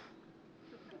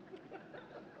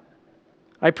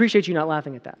 I appreciate you not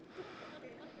laughing at that.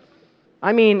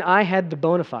 I mean, I had the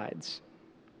bona fides.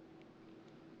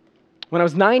 When I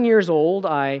was 9 years old,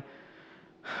 I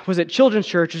was at children's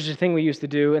church, which is a thing we used to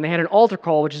do, and they had an altar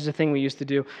call, which is a thing we used to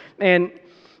do. And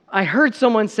I heard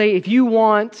someone say, if you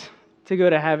want to go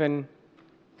to heaven,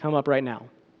 come up right now.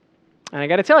 And I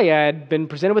got to tell you, I had been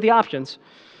presented with the options.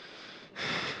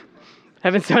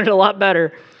 Heaven sounded a lot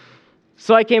better.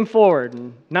 So I came forward,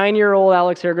 and 9-year-old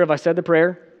Alex Haregrove, I said the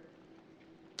prayer.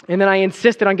 And then I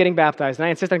insisted on getting baptized. And I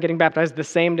insisted on getting baptized the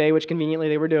same day, which conveniently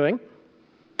they were doing,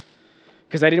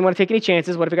 because I didn't want to take any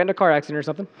chances. What if I got in a car accident or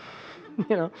something?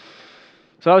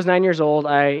 So I was 9 years old.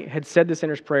 I had said the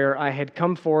sinner's prayer. I had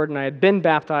come forward and I had been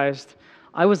baptized.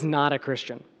 I was not a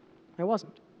Christian. I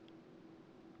wasn't.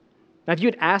 Now, if you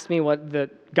had asked me what the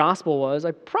gospel was,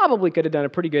 I probably could have done a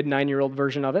pretty good 9-year-old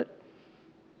version of it.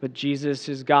 But Jesus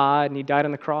is God, and He died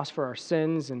on the cross for our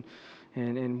sins,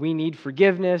 and we need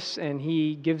forgiveness, and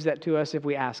He gives that to us if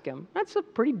we ask Him. That's a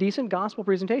pretty decent gospel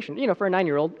presentation, for a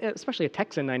 9-year-old, especially a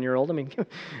Texan 9-year-old. I mean,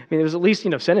 it was at least,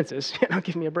 sentences.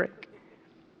 Give me a break.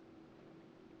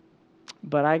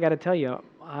 But I got to tell you,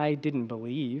 I didn't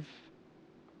believe.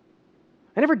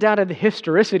 I never doubted the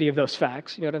historicity of those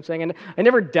facts, you know what I'm saying? And I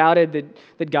never doubted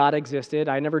that God existed.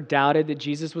 I never doubted that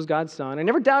Jesus was God's Son. I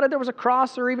never doubted there was a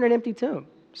cross or even an empty tomb,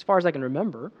 as far as I can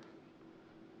remember.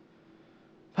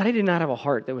 But I did not have a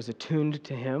heart that was attuned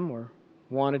to Him or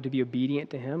wanted to be obedient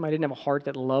to Him. I didn't have a heart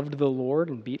that loved the Lord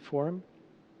and beat for Him.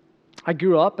 I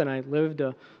grew up and I lived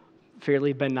a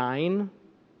fairly benign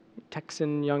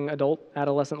Texan young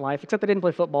adolescent life, except I didn't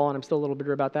play football, and I'm still a little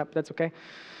bitter about that, but that's okay.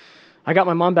 I got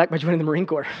my mom back by joining the Marine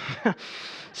Corps.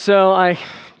 So I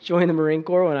joined the Marine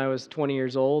Corps when I was 20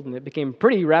 years old, and it became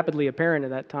pretty rapidly apparent at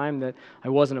that time that I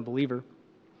wasn't a believer.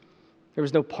 There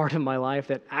was no part of my life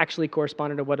that actually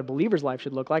corresponded to what a believer's life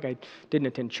should look like. I didn't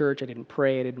attend church. I didn't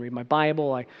pray. I didn't read my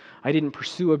Bible. I didn't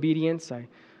pursue obedience.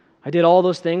 I did all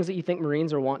those things that you think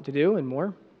Marines are wont to do and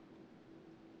more.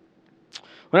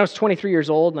 When I was 23 years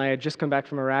old and I had just come back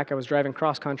from Iraq, I was driving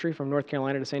cross-country from North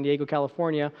Carolina to San Diego,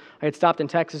 California. I had stopped in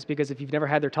Texas because if you've never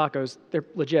had their tacos, they're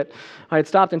legit. I had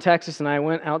stopped in Texas and I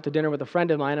went out to dinner with a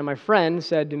friend of mine, and my friend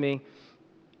said to me,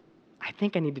 I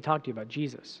think I need to talk to you about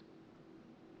Jesus.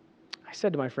 I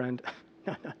said to my friend,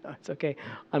 no, it's okay.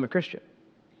 I'm a Christian.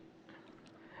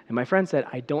 And my friend said,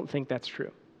 I don't think that's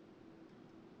true.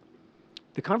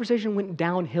 The conversation went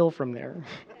downhill from there.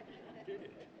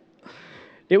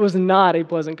 It was not a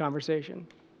pleasant conversation.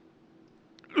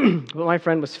 But my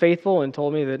friend was faithful and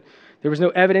told me that there was no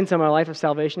evidence in my life of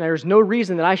salvation. There was no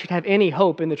reason that I should have any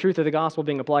hope in the truth of the gospel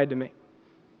being applied to me.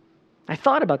 I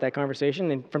thought about that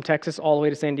conversation, and from Texas all the way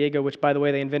to San Diego, which, by the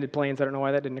way, they invented planes. I don't know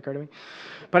why that didn't occur to me.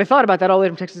 But I thought about that all the way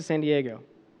from Texas to San Diego.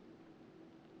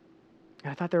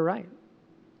 And I thought they were right.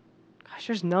 Gosh,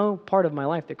 there's no part of my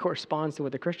life that corresponds to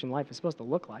what the Christian life is supposed to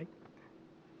look like.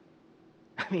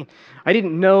 I mean, I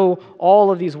didn't know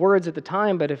all of these words at the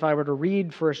time, but if I were to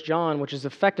read 1 John, which is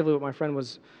effectively what my friend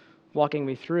was walking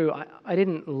me through, I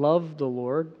didn't love the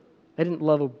Lord. I didn't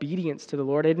love obedience to the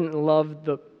Lord. I didn't love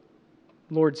the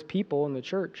Lord's people in the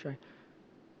church.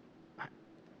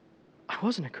 I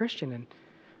wasn't a Christian. And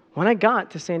when I got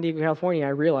to San Diego, California, I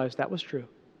realized that was true.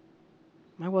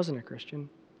 I wasn't a Christian.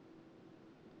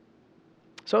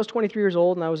 So I was 23 years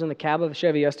old, and I was in the cab of a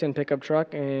Chevy S10 pickup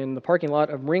truck in the parking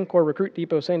lot of Marine Corps Recruit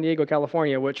Depot, San Diego,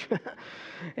 California,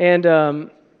 and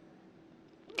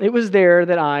it was there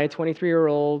that I,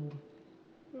 23-year-old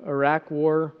Iraq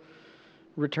War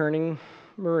returning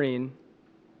Marine,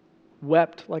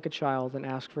 wept like a child and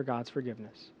asked for God's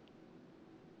forgiveness.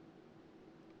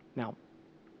 Now,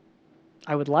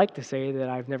 I would like to say that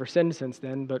I've never sinned since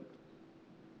then, but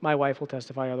my wife will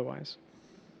testify otherwise.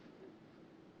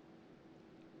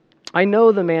 I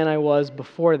know the man I was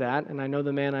before that, and I know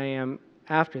the man I am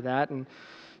after that. And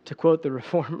to quote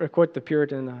the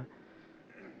Puritan,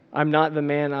 I'm not the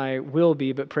man I will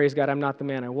be, but praise God, I'm not the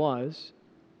man I was.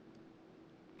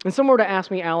 And someone were to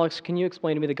ask me, Alex, can you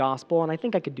explain to me the gospel? And I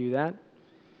think I could do that.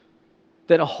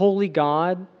 That a holy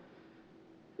God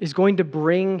is going to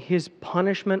bring his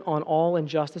punishment on all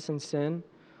injustice and sin,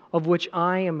 of which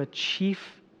I am a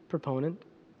chief proponent.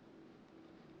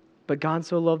 But God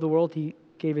so loved the world, he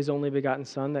gave his only begotten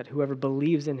Son, that whoever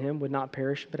believes in him would not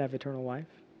perish but have eternal life.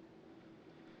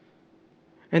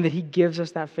 And that he gives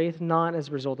us that faith not as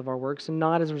a result of our works, and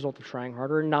not as a result of trying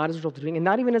harder, and not as a result of doing, and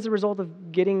not even as a result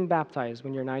of getting baptized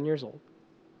when you're 9 years old,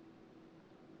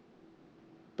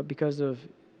 but because of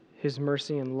his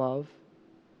mercy and love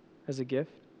as a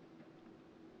gift.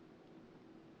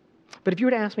 But if you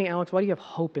were to ask me, Alex, why do you have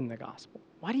hope in the gospel?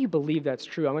 Why do you believe that's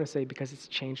true? I'm going to say, because it's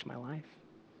changed my life.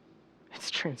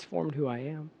 It's transformed who I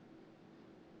am.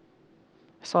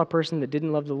 I saw a person that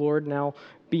didn't love the Lord now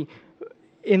be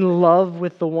in love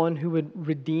with the one who would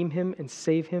redeem him and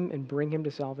save him and bring him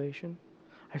to salvation.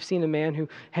 I've seen a man who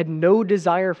had no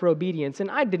desire for obedience,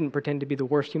 and I didn't pretend to be the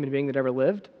worst human being that ever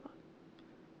lived.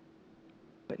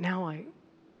 But now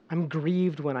I'm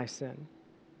grieved when I sin.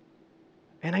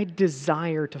 And I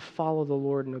desire to follow the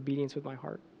Lord in obedience with my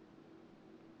heart.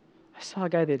 I saw a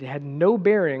guy that had no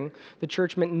bearing. The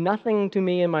church meant nothing to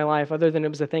me in my life other than it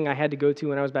was a thing I had to go to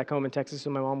when I was back home in Texas so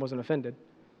my mom wasn't offended.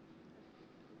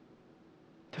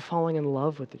 To falling in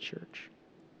love with the church.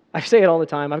 I say it all the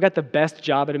time. I've got the best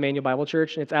job at Emmanuel Bible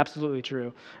Church, and it's absolutely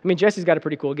true. I mean, Jesse's got a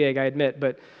pretty cool gig, I admit,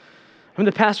 but I'm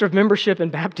the pastor of membership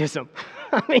and baptism.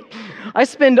 I mean, I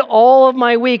spend all of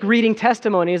my week reading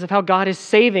testimonies of how God is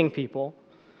saving people.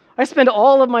 I spend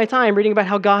all of my time reading about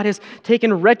how God has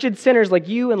taken wretched sinners like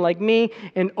you and like me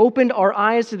and opened our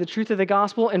eyes to the truth of the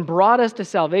gospel and brought us to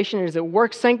salvation and is at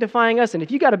work sanctifying us. And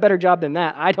if you got a better job than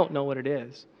that, I don't know what it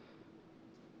is.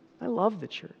 I love the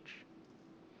church.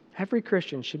 Every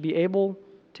Christian should be able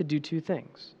to do two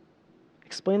things: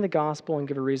 explain the gospel and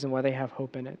give a reason why they have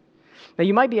hope in it. Now,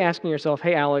 you might be asking yourself,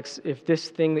 hey, Alex, if this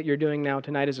thing that you're doing now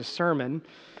tonight is a sermon,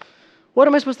 what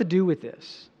am I supposed to do with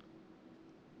this?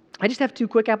 I just have two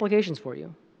quick applications for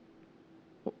you.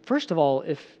 Well, first of all,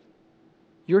 if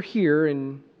you're here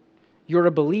and you're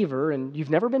a believer and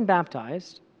you've never been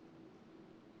baptized,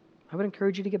 I would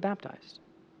encourage you to get baptized.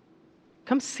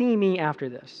 Come see me after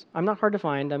this. I'm not hard to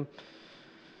find. I'm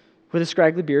with a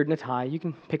scraggly beard and a tie. You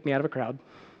can pick me out of a crowd.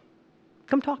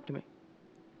 Come talk to me.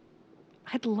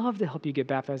 I'd love to help you get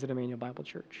baptized at Emmanuel Bible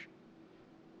Church.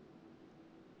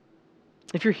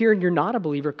 If you're here and you're not a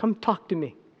believer, come talk to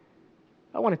me.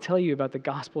 I want to tell you about the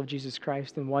gospel of Jesus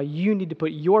Christ and why you need to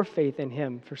put your faith in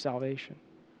him for salvation.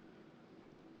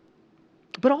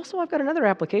 But also, I've got another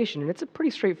application, and it's a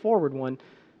pretty straightforward one.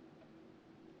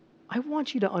 I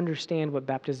want you to understand what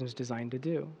baptism is designed to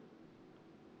do.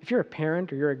 If you're a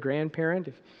parent or you're a grandparent,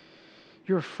 if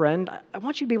you're a friend, I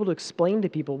want you to be able to explain to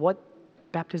people what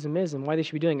baptism is and why they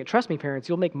should be doing it. Trust me, parents,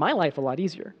 you'll make my life a lot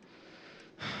easier.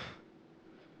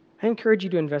 I encourage you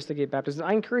to investigate baptism.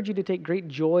 I encourage you to take great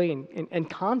joy and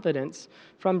confidence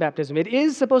from baptism. It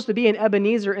is supposed to be an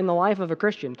Ebenezer in the life of a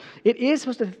Christian. It is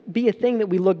supposed to be a thing that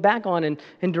we look back on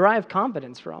and derive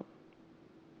confidence from.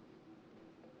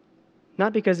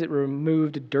 Not because it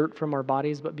removed dirt from our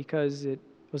bodies, but because it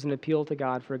was an appeal to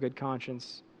God for a good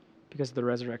conscience because of the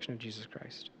resurrection of Jesus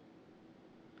Christ.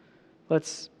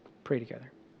 Let's pray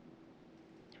together.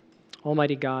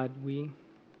 Almighty God, we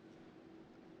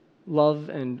love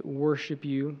and worship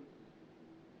you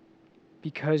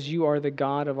because you are the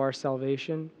God of our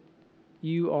salvation.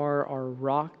 You are our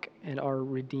rock and our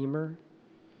Redeemer.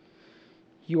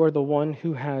 You are the one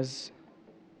who has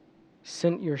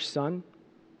sent your Son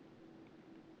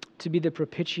to be the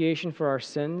propitiation for our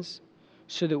sins,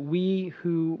 so that we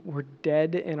who were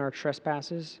dead in our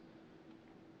trespasses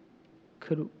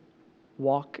could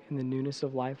walk in the newness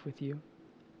of life with you.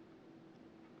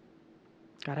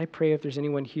 God, I pray if there's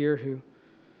anyone here who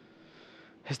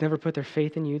has never put their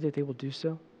faith in you, that they will do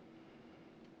so.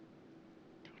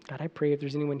 God, I pray if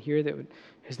there's anyone here that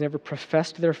has never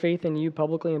professed their faith in you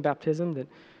publicly in baptism, that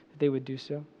they would do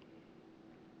so.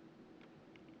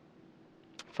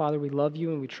 Father, we love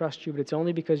you and we trust you, but it's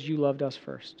only because you loved us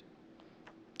first.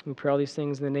 We pray all these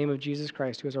things in the name of Jesus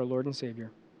Christ, who is our Lord and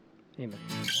Savior. Amen.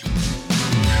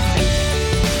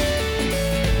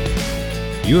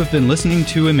 You have been listening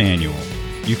to Emmanuel.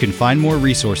 You can find more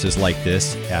resources like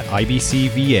this at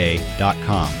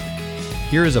ibcva.com.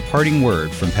 Here is a parting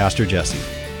word from Pastor Jesse.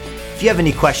 If you have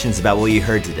any questions about what you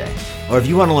heard today, or if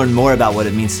you want to learn more about what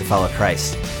it means to follow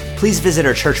Christ, please visit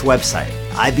our church website,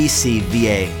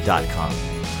 ibcva.com.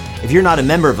 If you're not a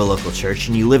member of a local church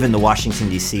and you live in the Washington,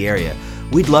 D.C. area,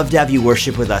 we'd love to have you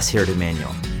worship with us here at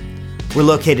Emmanuel. We're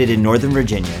located in Northern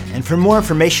Virginia, and for more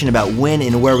information about when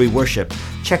and where we worship,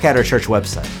 check out our church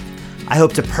website. I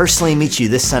hope to personally meet you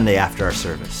this Sunday after our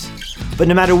service. But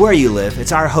no matter where you live,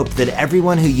 it's our hope that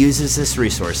everyone who uses this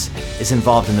resource is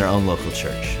involved in their own local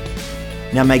church.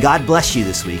 Now may God bless you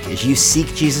this week as you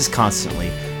seek Jesus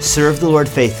constantly, serve the Lord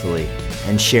faithfully,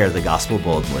 and share the gospel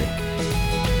boldly.